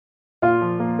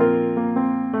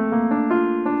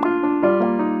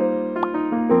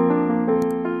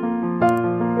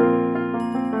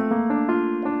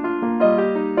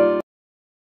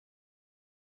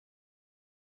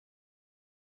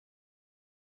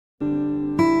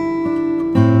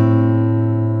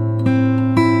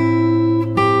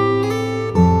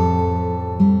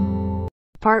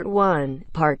Part 1,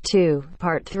 Part 2,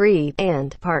 Part 3,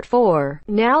 and Part 4.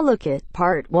 Now look at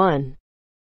Part 1.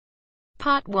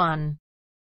 Part 1.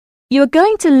 You are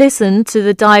going to listen to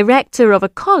the director of a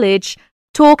college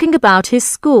talking about his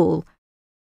school.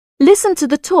 Listen to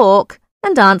the talk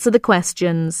and answer the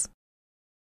questions.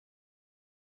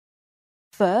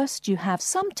 First, you have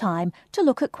some time to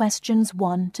look at questions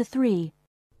 1 to 3.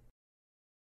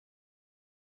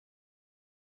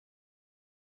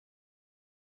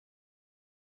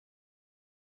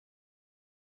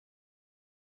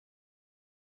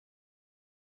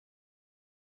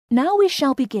 Now we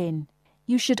shall begin.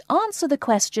 You should answer the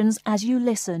questions as you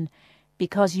listen,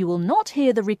 because you will not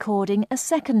hear the recording a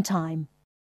second time.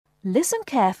 Listen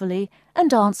carefully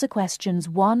and answer questions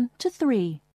 1 to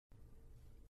 3.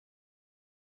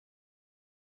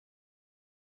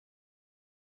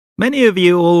 Many of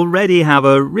you already have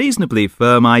a reasonably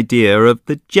firm idea of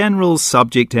the general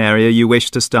subject area you wish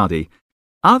to study.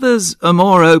 Others are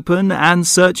more open and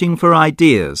searching for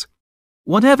ideas.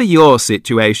 Whatever your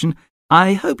situation,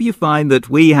 I hope you find that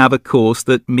we have a course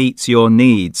that meets your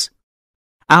needs.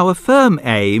 Our firm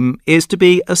aim is to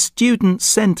be a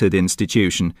student-centred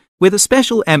institution with a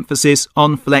special emphasis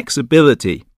on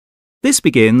flexibility. This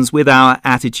begins with our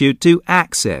attitude to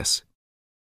access.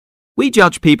 We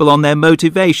judge people on their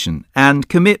motivation and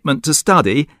commitment to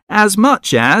study as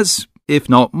much as, if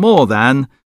not more than,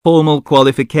 formal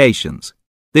qualifications.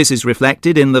 This is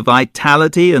reflected in the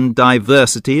vitality and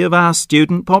diversity of our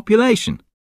student population.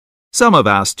 Some of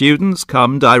our students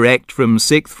come direct from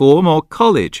sixth form or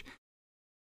college.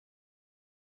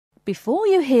 Before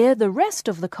you hear the rest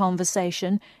of the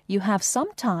conversation, you have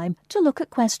some time to look at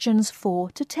questions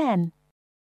 4 to 10.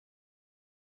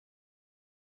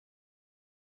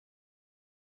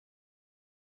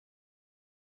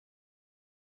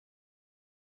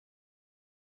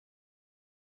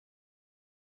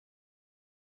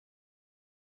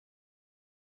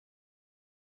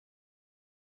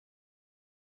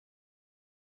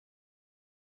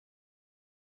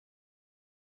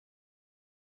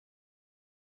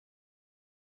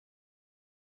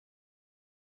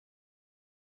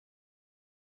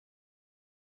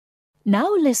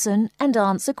 Now listen and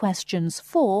answer questions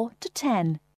 4 to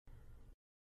 10.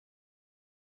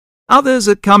 Others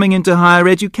are coming into higher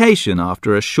education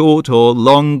after a short or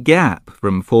long gap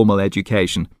from formal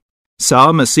education.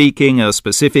 Some are seeking a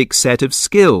specific set of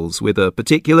skills with a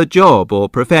particular job or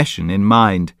profession in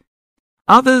mind.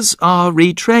 Others are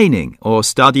retraining or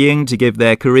studying to give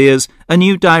their careers a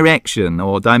new direction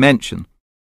or dimension.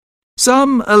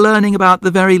 Some are learning about the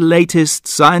very latest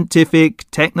scientific,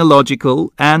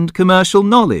 technological and commercial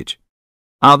knowledge.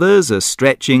 Others are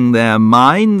stretching their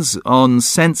minds on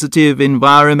sensitive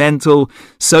environmental,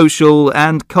 social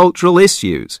and cultural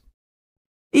issues.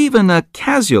 Even a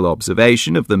casual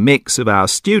observation of the mix of our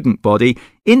student body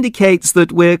indicates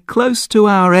that we're close to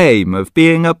our aim of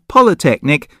being a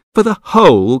polytechnic for the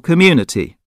whole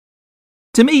community.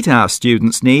 To meet our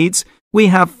students' needs, we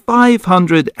have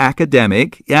 500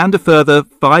 academic and a further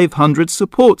 500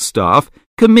 support staff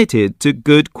committed to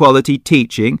good quality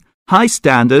teaching, high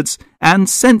standards, and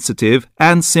sensitive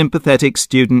and sympathetic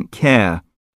student care.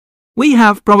 We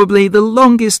have probably the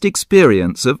longest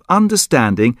experience of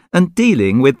understanding and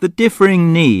dealing with the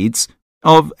differing needs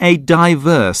of a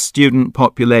diverse student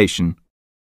population.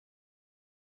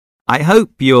 I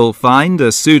hope you'll find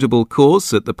a suitable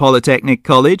course at the Polytechnic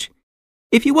College.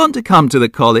 If you want to come to the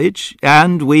college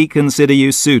and we consider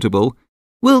you suitable,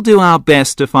 we'll do our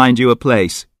best to find you a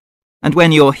place. And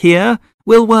when you're here,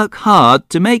 we'll work hard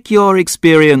to make your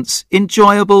experience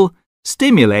enjoyable,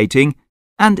 stimulating,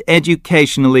 and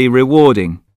educationally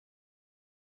rewarding.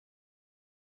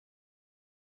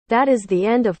 That is the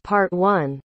end of Part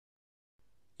 1.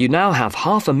 You now have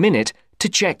half a minute to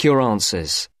check your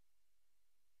answers.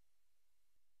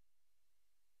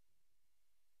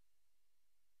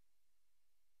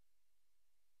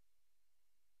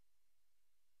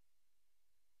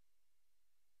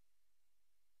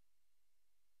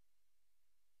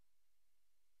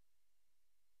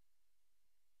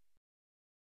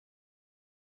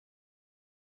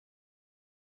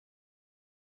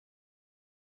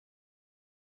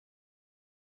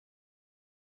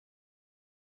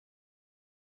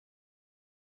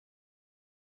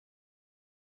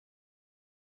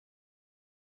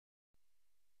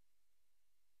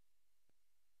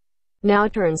 Now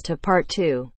turns to Part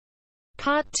 2.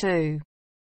 Part 2.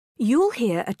 You'll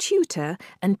hear a tutor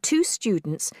and 2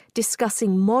 students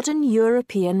discussing modern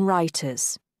European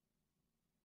writers.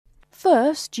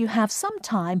 First, you have some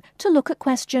time to look at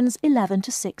questions 11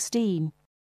 to 16.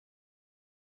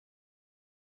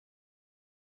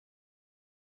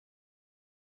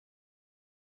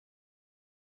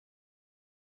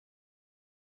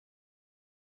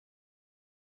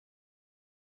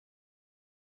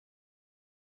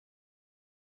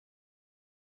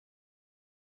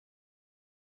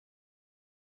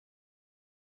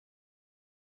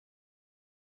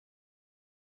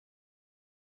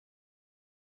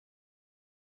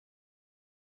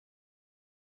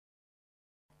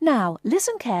 Now,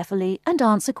 listen carefully and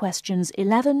answer questions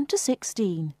 11 to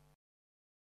 16.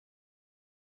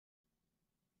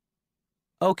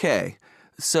 Okay,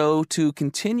 so to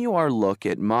continue our look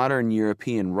at modern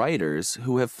European writers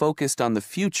who have focused on the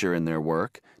future in their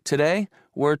work, today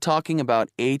we're talking about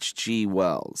H.G.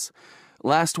 Wells.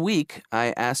 Last week,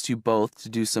 I asked you both to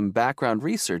do some background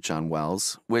research on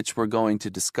Wells, which we're going to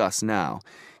discuss now.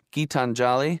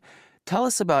 Gitanjali, tell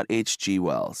us about H.G.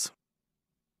 Wells.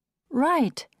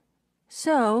 Right.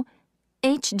 So,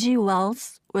 H.G.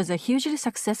 Wells was a hugely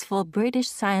successful British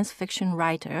science fiction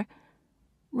writer,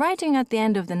 writing at the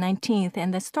end of the 19th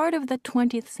and the start of the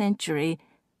 20th century,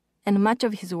 and much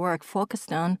of his work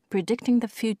focused on predicting the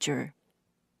future.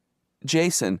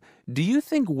 Jason, do you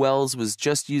think Wells was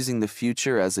just using the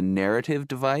future as a narrative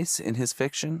device in his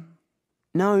fiction?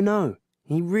 No.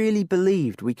 He really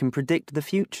believed we can predict the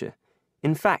future.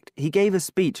 In fact, he gave a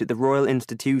speech at the Royal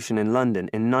Institution in London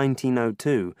in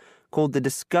 1902 called The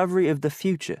Discovery of the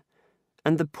Future.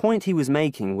 And the point he was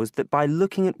making was that by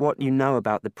looking at what you know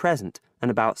about the present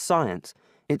and about science,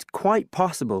 it's quite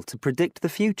possible to predict the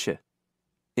future.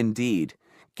 Indeed.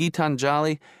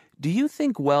 Gitanjali, do you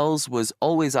think Wells was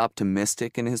always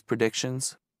optimistic in his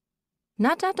predictions?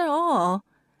 Not at all.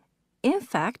 In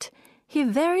fact, he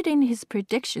varied in his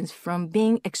predictions from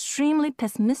being extremely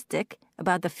pessimistic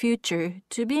about the future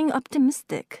to being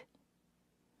optimistic.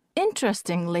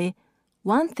 Interestingly,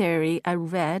 one theory I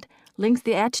read links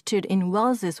the attitude in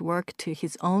Wells's work to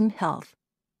his own health.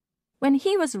 When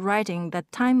he was writing The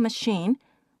Time Machine,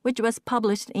 which was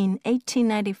published in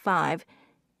 1895,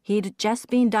 he'd just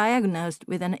been diagnosed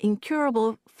with an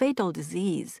incurable fatal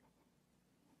disease.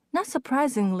 Not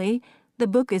surprisingly, the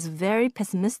book is very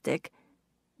pessimistic,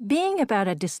 being about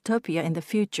a dystopia in the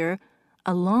future,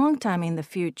 a long time in the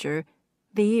future,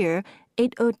 the year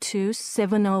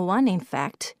 802-701 in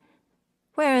fact,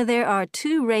 where there are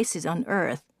two races on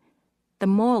Earth, the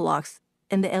Morlocks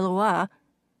and the Eloi,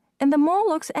 and the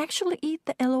Morlocks actually eat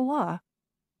the Eloi.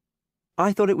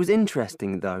 I thought it was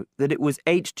interesting, though, that it was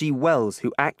H.G. Wells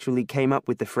who actually came up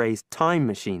with the phrase time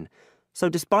machine. So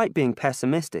despite being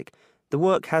pessimistic, the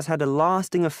work has had a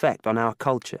lasting effect on our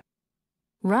culture.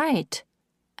 Right.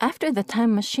 After The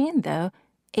Time Machine, though,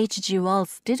 H.G.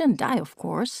 Wells didn't die, of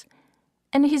course,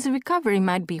 and his recovery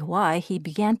might be why he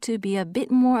began to be a bit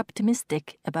more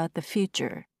optimistic about the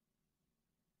future.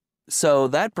 So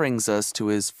that brings us to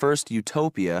his first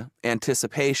utopia,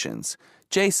 Anticipations.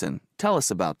 Jason, tell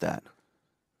us about that.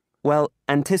 Well,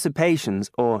 Anticipations,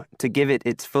 or to give it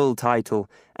its full title,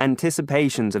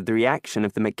 Anticipations of the Reaction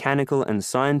of the Mechanical and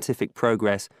Scientific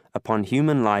Progress upon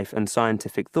Human Life and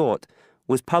Scientific Thought,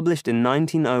 was published in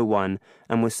 1901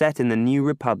 and was set in the New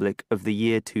Republic of the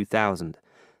year 2000.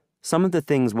 Some of the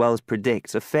things Wells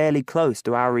predicts are fairly close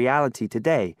to our reality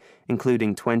today,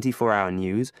 including 24-hour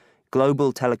news,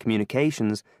 global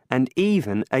telecommunications, and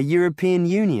even a European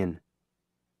Union.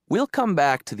 We'll come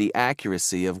back to the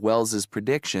accuracy of Wells's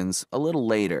predictions a little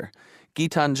later.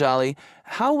 Gitanjali,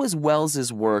 how was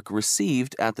Wells's work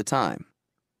received at the time?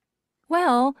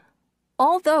 Well,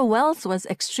 although Wells was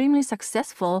extremely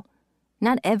successful,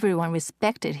 not everyone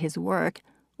respected his work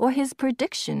or his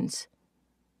predictions.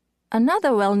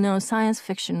 Another well-known science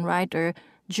fiction writer,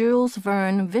 Jules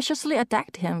Verne, viciously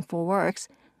attacked him for works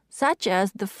such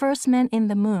as The First Man in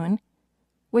the Moon,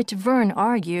 which Verne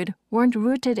argued weren't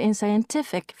rooted in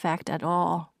scientific fact at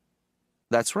all.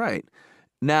 That's right.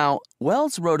 Now,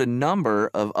 Wells wrote a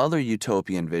number of other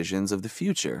utopian visions of the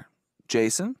future.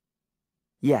 Jason?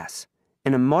 Yes,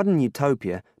 in A Modern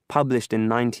Utopia, published in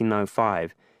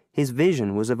 1905, his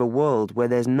vision was of a world where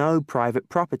there's no private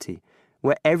property,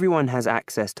 where everyone has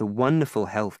access to wonderful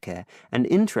healthcare, and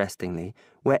interestingly,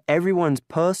 where everyone's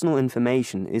personal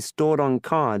information is stored on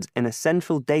cards in a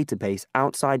central database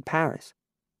outside Paris.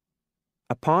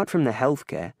 Apart from the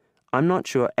healthcare, I'm not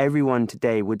sure everyone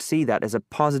today would see that as a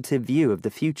positive view of the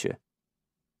future.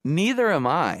 Neither am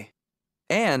I.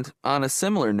 And, on a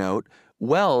similar note,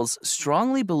 Wells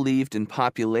strongly believed in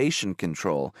population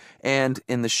control, and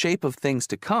in The Shape of Things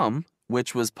to Come,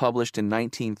 which was published in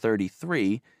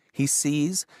 1933, he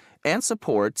sees, and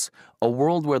supports a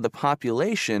world where the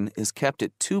population is kept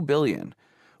at 2 billion.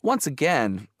 Once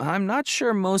again, I'm not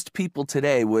sure most people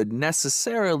today would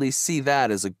necessarily see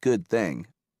that as a good thing.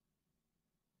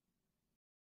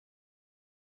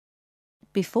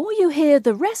 Before you hear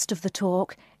the rest of the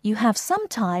talk, you have some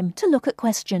time to look at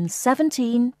questions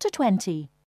 17 to 20.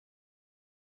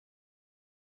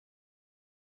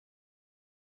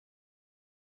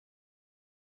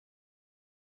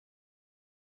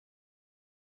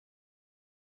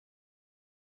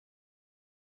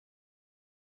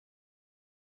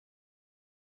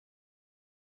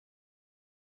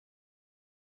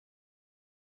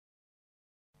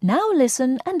 Now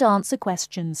listen and answer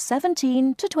questions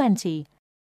 17 to 20.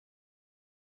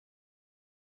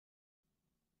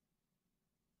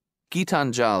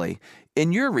 Gitanjali,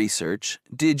 in your research,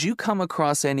 did you come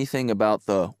across anything about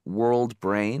the world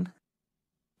brain?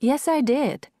 Yes, I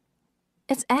did.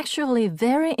 It's actually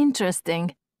very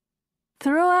interesting.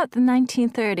 Throughout the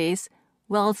 1930s,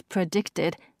 Wells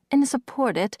predicted and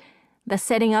supported the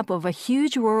setting up of a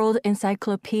huge world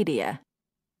encyclopedia.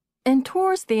 And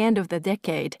towards the end of the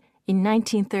decade, in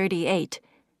 1938,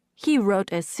 he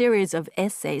wrote a series of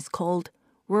essays called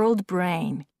World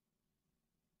Brain.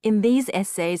 In these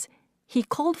essays, he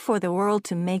called for the world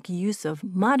to make use of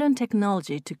modern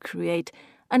technology to create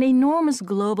an enormous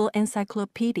global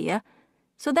encyclopedia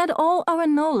so that all our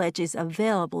knowledge is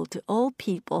available to all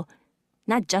people,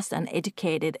 not just an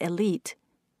educated elite.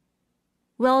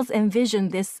 Wells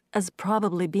envisioned this as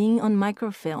probably being on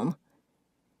microfilm.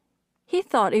 He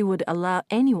thought it would allow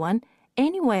anyone,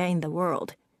 anywhere in the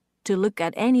world, to look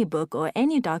at any book or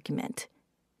any document.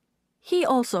 He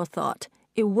also thought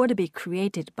it would be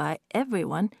created by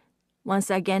everyone, once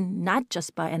again, not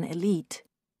just by an elite.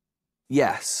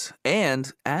 Yes,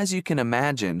 and as you can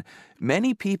imagine,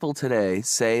 many people today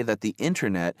say that the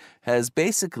internet has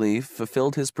basically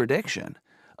fulfilled his prediction.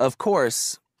 Of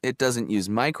course, it doesn't use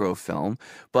microfilm,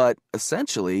 but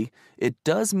essentially, it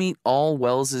does meet all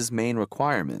Wells's main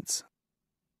requirements.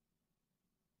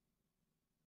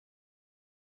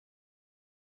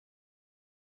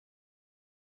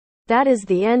 That is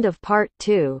the end of part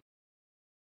 2.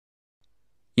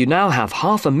 You now have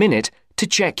half a minute to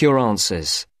check your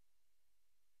answers.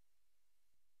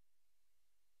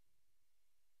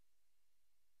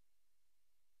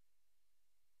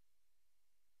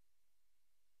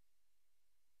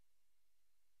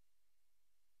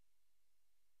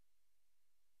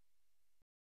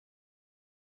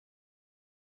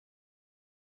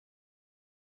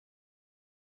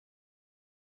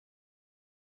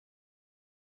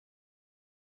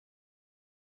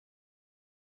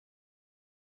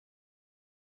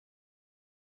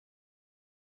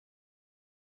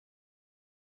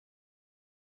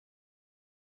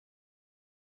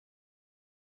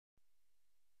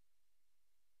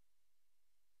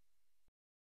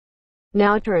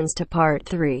 Now turns to part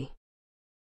 3.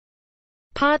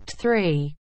 Part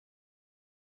 3.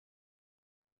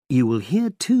 You will hear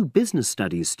two business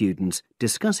studies students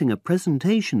discussing a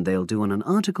presentation they'll do on an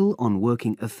article on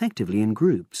working effectively in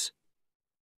groups.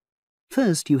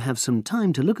 First, you have some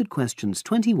time to look at questions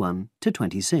 21 to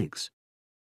 26.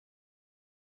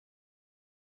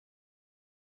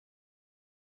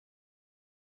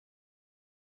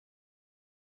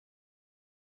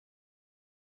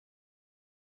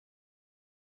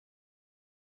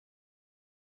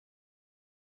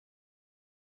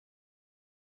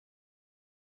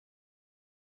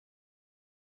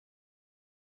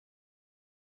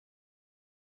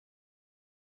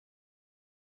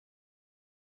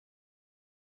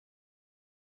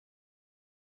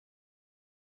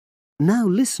 Now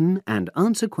listen and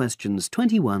answer questions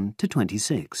 21 to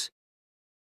 26.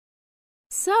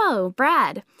 So,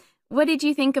 Brad, what did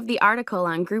you think of the article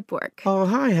on group work? Oh,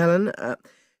 hi, Helen.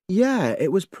 Yeah,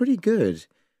 it was pretty good,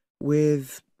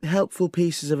 with helpful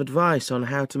pieces of advice on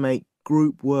how to make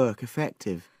group work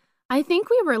effective. I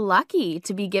think we were lucky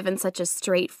to be given such a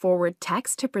straightforward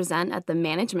text to present at the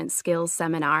management skills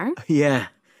seminar. Yeah.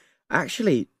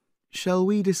 Actually, shall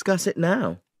we discuss it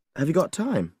now? Have you got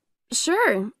time?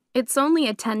 Sure. It's only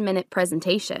a 10-minute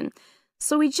presentation,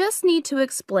 so we just need to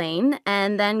explain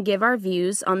and then give our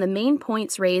views on the main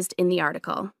points raised in the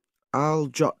article. I'll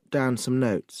jot down some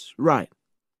notes. Right.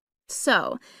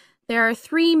 So, there are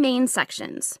 3 main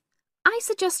sections. I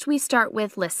suggest we start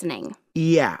with listening.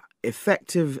 Yeah,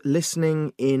 effective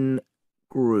listening in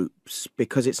groups,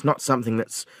 because it's not something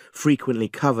that's frequently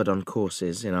covered on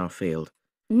courses in our field.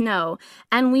 No,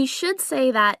 and we should say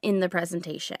that in the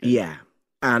presentation. Yeah.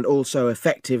 And also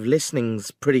effective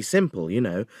listening's pretty simple, you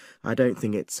know. I don't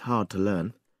think it's hard to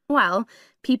learn. Well,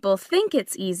 people think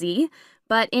it's easy,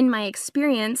 but in my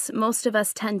experience, most of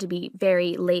us tend to be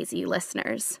very lazy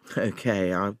listeners.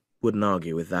 Okay, I wouldn't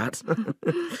argue with that.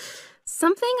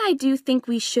 Something I do think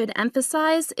we should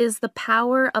emphasize is the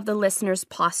power of the listener's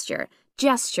posture,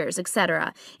 gestures,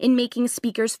 etc., in making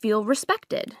speakers feel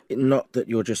respected. Not that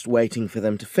you're just waiting for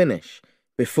them to finish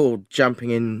before jumping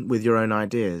in with your own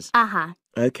ideas. Uh-huh.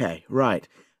 Okay, right.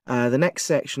 The next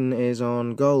section is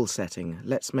on goal setting.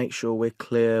 Let's make sure we're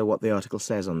clear what the article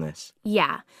says on this.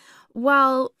 Yeah.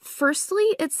 Well,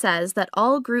 firstly, it says that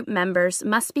all group members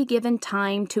must be given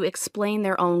time to explain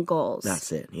their own goals.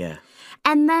 That's it, yeah.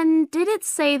 And then, did it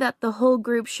say that the whole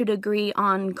group should agree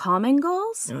on common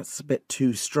goals? That's a bit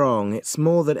too strong. It's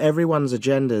more that everyone's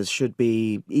agendas should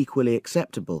be equally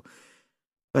acceptable.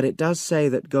 But it does say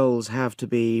that goals have to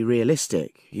be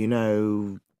realistic,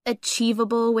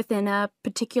 Achievable within a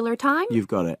particular time? You've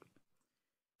got it.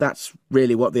 That's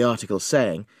really what the article's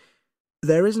saying.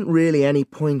 There isn't really any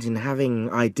point in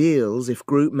having ideals if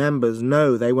group members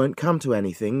know they won't come to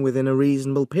anything within a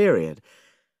reasonable period.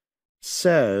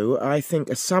 So, I think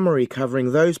a summary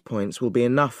covering those points will be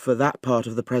enough for that part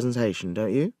of the presentation,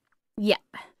 don't you? Yeah.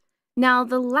 Now,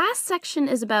 the last section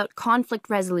is about conflict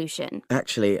resolution.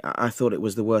 Actually, I thought it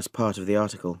was the worst part of the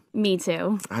article. Me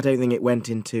too. I don't think it went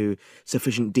into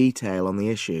sufficient detail on the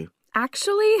issue.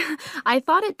 Actually, I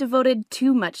thought it devoted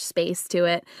too much space to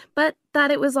it, but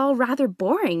that it was all rather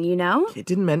boring, It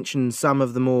didn't mention some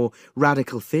of the more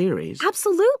radical theories.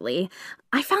 Absolutely.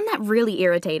 I found that really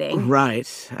irritating.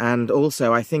 Right, and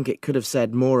also I think it could have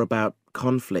said more about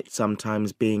conflict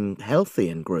sometimes being healthy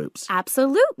in groups.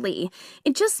 Absolutely.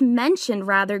 It just mentioned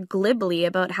rather glibly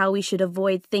about how we should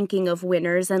avoid thinking of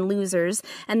winners and losers,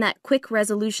 and that quick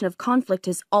resolution of conflict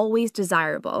is always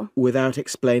desirable. Without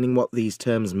explaining what these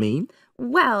terms mean?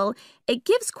 Well, it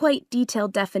gives quite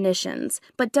detailed definitions,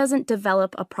 but doesn't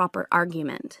develop a proper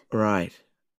argument. Right.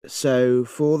 So,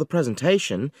 for the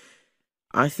presentation,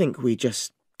 I think we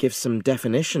just give some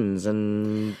definitions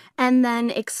and then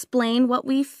explain what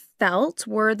we felt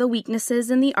were the weaknesses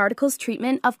in the article's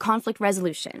treatment of conflict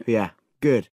resolution. Yeah,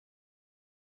 good.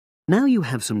 Now you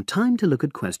have some time to look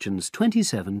at questions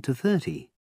 27 to 30.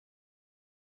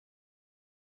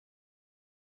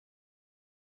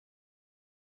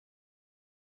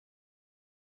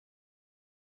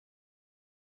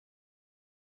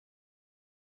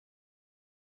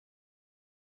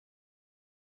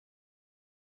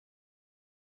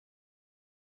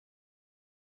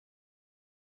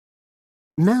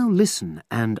 Now listen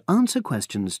and answer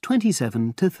questions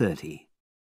 27 to 30.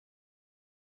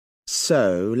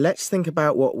 So, let's think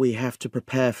about what we have to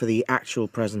prepare for the actual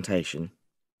presentation.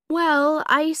 Well,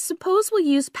 I suppose we'll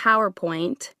use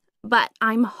PowerPoint, but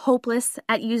I'm hopeless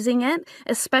at using it,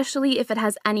 especially if it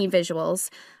has any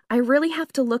visuals. I really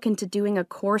have to look into doing a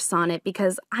course on it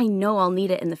because I know I'll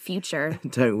need it in the future.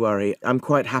 Don't worry, I'm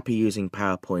quite happy using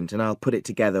PowerPoint and I'll put it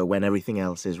together when everything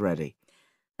else is ready.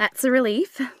 That's a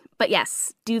relief. But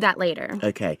yes, do that later.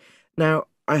 Okay. Now,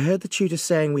 I heard the tutor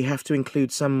saying we have to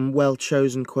include some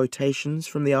well-chosen quotations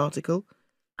from the article.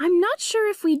 I'm not sure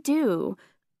if we do.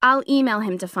 I'll email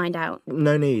him to find out.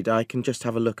 No need. I can just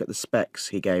have a look at the specs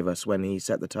he gave us when he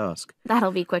set the task.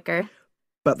 That'll be quicker.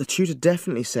 But the tutor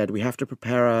definitely said we have to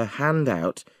prepare a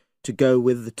handout to go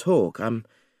with the talk. I'm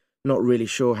not really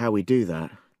sure how we do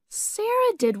that.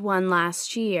 Sarah did one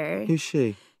last year. Who's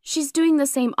she? She's doing the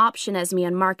same option as me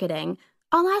on marketing.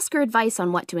 I'll ask her advice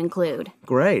on what to include.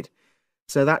 Great.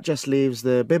 So that just leaves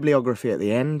the bibliography at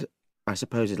the end. I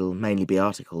suppose it'll mainly be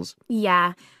articles.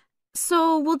 Yeah.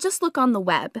 So we'll just look on the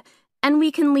web, and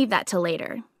we can leave that till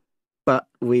later. But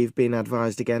we've been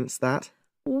advised against that?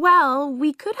 Well,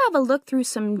 we could have a look through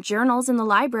some journals in the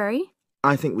library.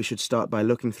 I think we should start by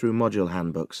looking through module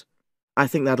handbooks. I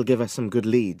think that'll give us some good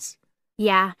leads.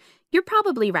 Yeah, you're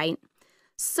probably right.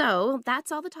 So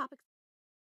that's all the topics.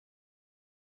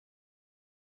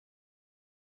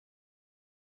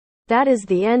 That is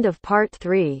the end of part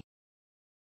 3.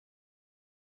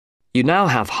 You now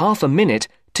have half a minute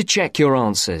to check your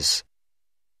answers.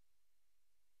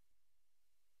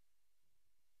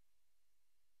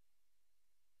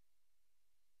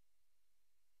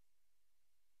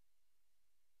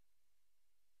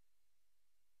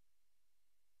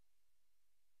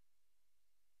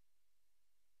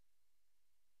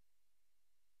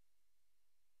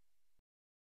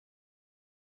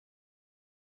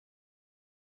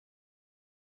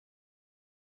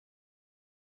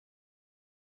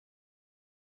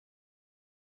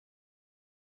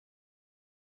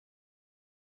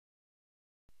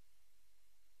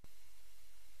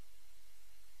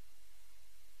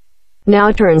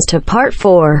 Now turns to part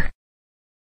 4.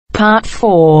 Part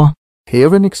 4.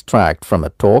 Hear an extract from a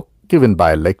talk given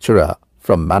by a lecturer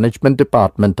from Management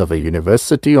Department of a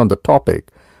university on the topic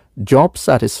Job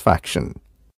Satisfaction.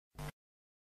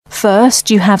 First,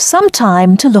 you have some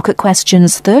time to look at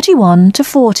questions 31 to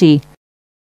 40.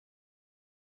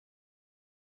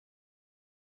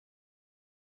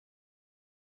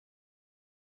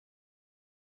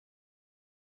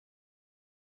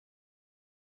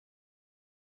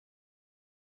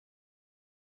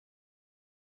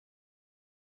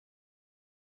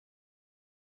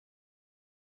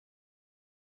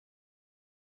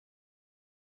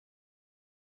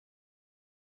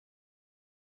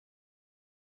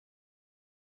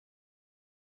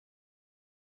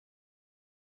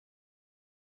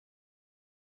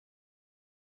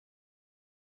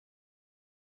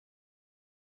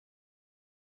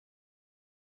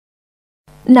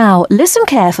 Now listen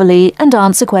carefully and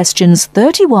answer questions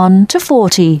 31 to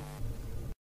 40.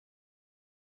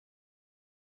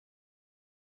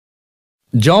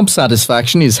 Job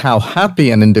satisfaction is how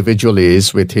happy an individual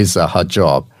is with his or her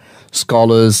job.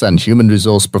 Scholars and human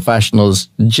resource professionals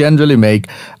generally make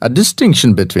a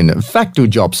distinction between affective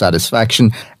job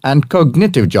satisfaction and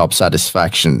cognitive job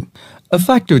satisfaction.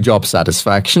 Affective job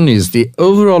satisfaction is the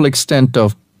overall extent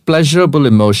of pleasurable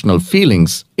emotional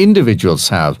feelings individuals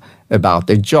have about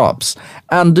their jobs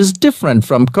and is different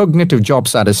from cognitive job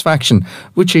satisfaction,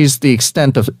 which is the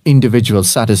extent of individual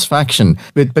satisfaction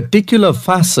with particular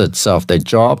facets of their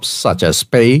jobs such as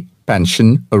pay,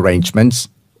 pension, arrangements,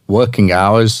 working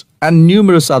hours, and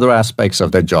numerous other aspects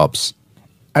of their jobs.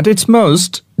 At its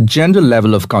most general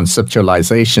level of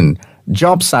conceptualization,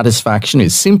 job satisfaction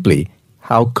is simply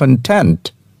how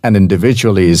content an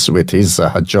individual is with his or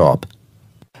her job.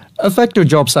 Affective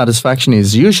job satisfaction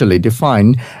is usually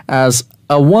defined as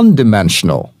a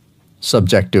one-dimensional,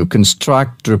 subjective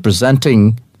construct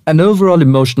representing an overall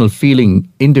emotional feeling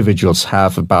individuals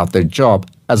have about their job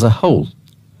as a whole.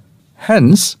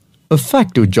 Hence,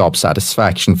 affective job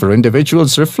satisfaction for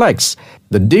individuals reflects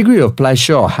the degree of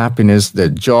pleasure or happiness their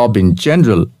job in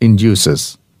general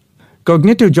induces.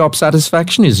 Cognitive job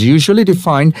satisfaction is usually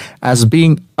defined as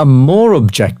being a more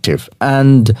objective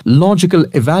and logical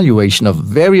evaluation of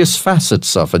various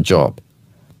facets of a job.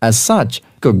 As such,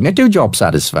 cognitive job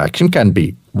satisfaction can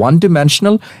be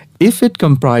one-dimensional if it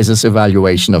comprises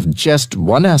evaluation of just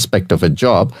one aspect of a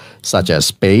job, such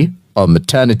as pay or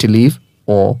maternity leave,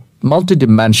 or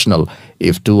multidimensional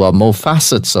if two or more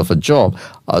facets of a job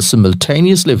are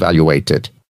simultaneously evaluated.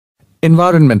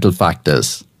 Environmental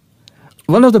factors.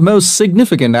 One of the most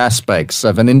significant aspects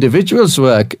of an individual's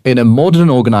work in a modern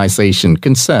organization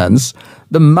concerns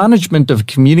the management of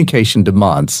communication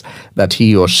demands that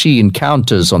he or she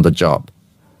encounters on the job.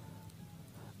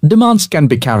 Demands can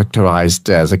be characterized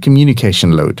as a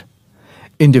communication load.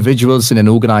 Individuals in an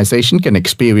organization can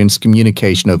experience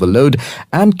communication overload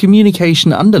and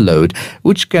communication underload,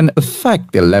 which can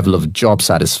affect their level of job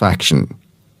satisfaction.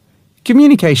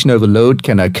 Communication overload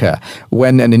can occur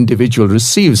when an individual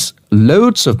receives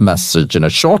loads of message in a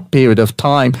short period of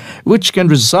time, which can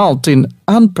result in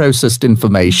unprocessed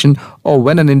information, or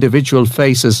when an individual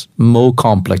faces more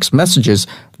complex messages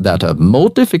that are more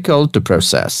difficult to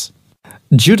process.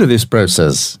 Due to this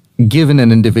process, given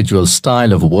an individual's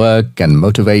style of work and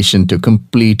motivation to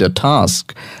complete a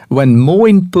task, when more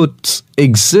inputs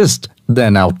exist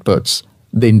than outputs,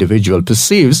 the individual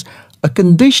perceives a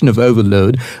condition of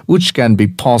overload which can be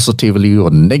positively or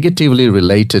negatively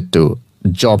related to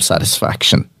job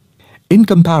satisfaction. In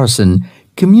comparison,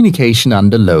 communication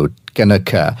underload can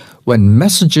occur when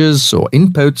messages or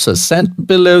inputs are sent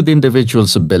below the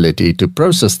individual's ability to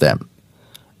process them.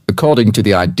 According to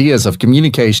the ideas of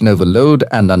communication overload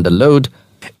and underload,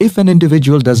 if an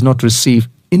individual does not receive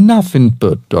enough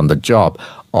input on the job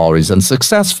or is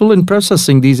unsuccessful in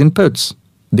processing these inputs,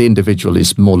 the individual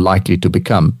is more likely to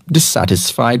become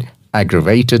dissatisfied,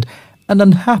 aggravated, and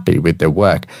unhappy with their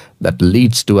work that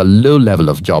leads to a low level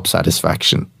of job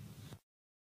satisfaction.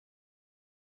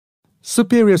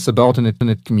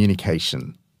 Superior-subordinate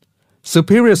communication.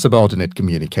 Superior-subordinate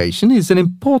communication is an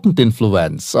important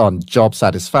influence on job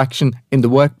satisfaction in the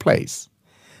workplace.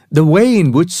 The way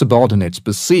in which subordinates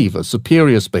perceive a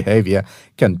superior's behavior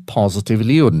can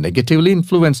positively or negatively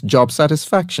influence job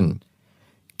satisfaction.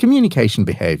 Communication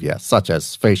behavior, such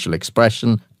as facial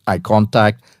expression, eye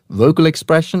contact, vocal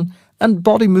expression, and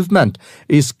body movement,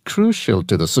 is crucial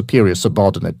to the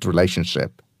superior-subordinate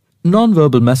relationship.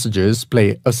 Nonverbal messages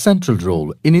play a central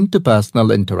role in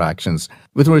interpersonal interactions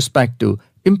with respect to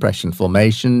impression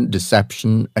formation,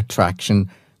 deception,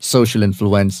 attraction, social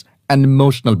influence, and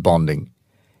emotional bonding.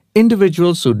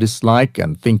 Individuals who dislike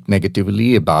and think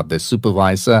negatively about their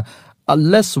supervisor are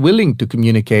less willing to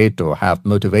communicate or have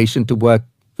motivation to work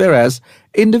whereas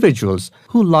individuals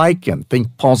who like and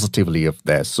think positively of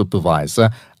their supervisor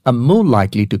are more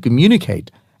likely to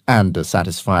communicate and are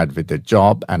satisfied with their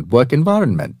job and work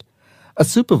environment. A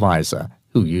supervisor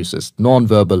who uses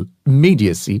non-verbal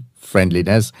immediacy,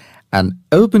 friendliness, and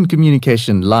open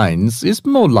communication lines is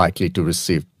more likely to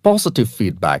receive positive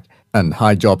feedback and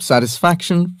high job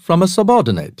satisfaction from a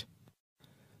subordinate.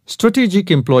 Strategic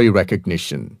employee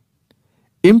recognition.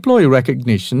 Employee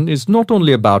recognition is not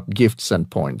only about gifts and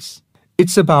points.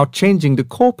 It's about changing the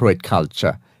corporate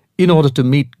culture in order to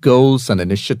meet goals and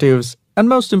initiatives, and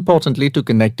most importantly, to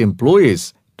connect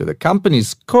employees to the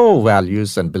company's core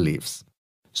values and beliefs.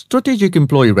 Strategic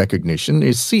employee recognition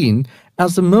is seen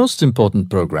as the most important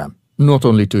program, not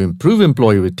only to improve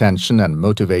employee retention and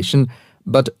motivation,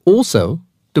 but also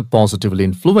to positively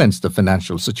influence the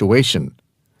financial situation.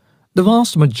 The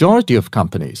vast majority of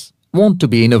companies want to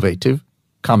be innovative,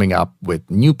 coming up with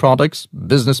new products,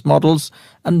 business models,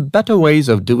 and better ways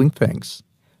of doing things.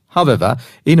 However,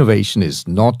 innovation is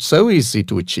not so easy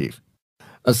to achieve.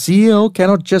 A CEO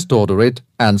cannot just order it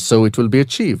and so it will be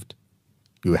achieved.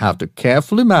 You have to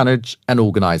carefully manage an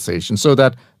organization so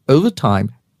that over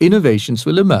time, innovations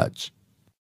will emerge.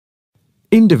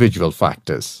 Individual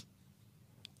factors.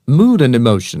 Mood and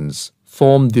emotions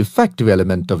form the effective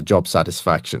element of job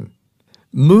satisfaction.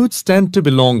 Moods tend to be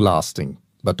long-lasting,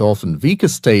 but often weaker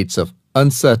states of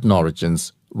uncertain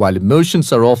origins, while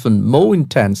emotions are often more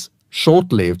intense,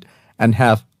 short-lived, and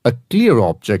have a clear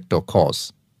object or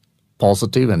cause.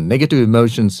 Positive and negative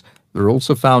emotions were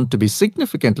also found to be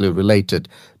significantly related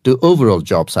to overall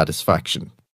job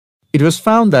satisfaction. It was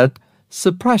found that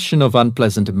suppression of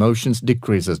unpleasant emotions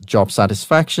decreases job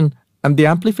satisfaction, and the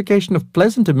amplification of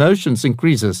pleasant emotions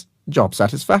increases job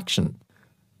satisfaction.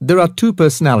 There are two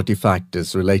personality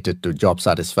factors related to job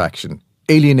satisfaction: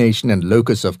 alienation and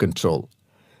locus of control.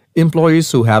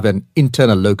 Employees who have an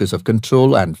internal locus of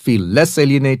control and feel less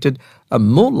alienated are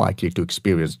more likely to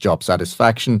experience job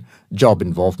satisfaction, job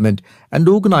involvement, and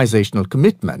organizational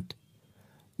commitment.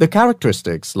 The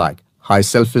characteristics like high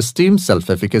self-esteem,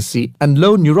 self-efficacy, and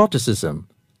low neuroticism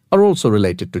are also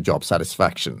related to job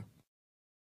satisfaction.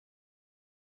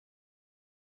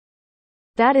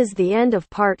 That is the end of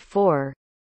part 4.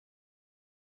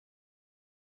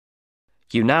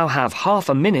 You now have half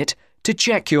a minute to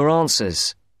check your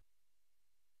answers.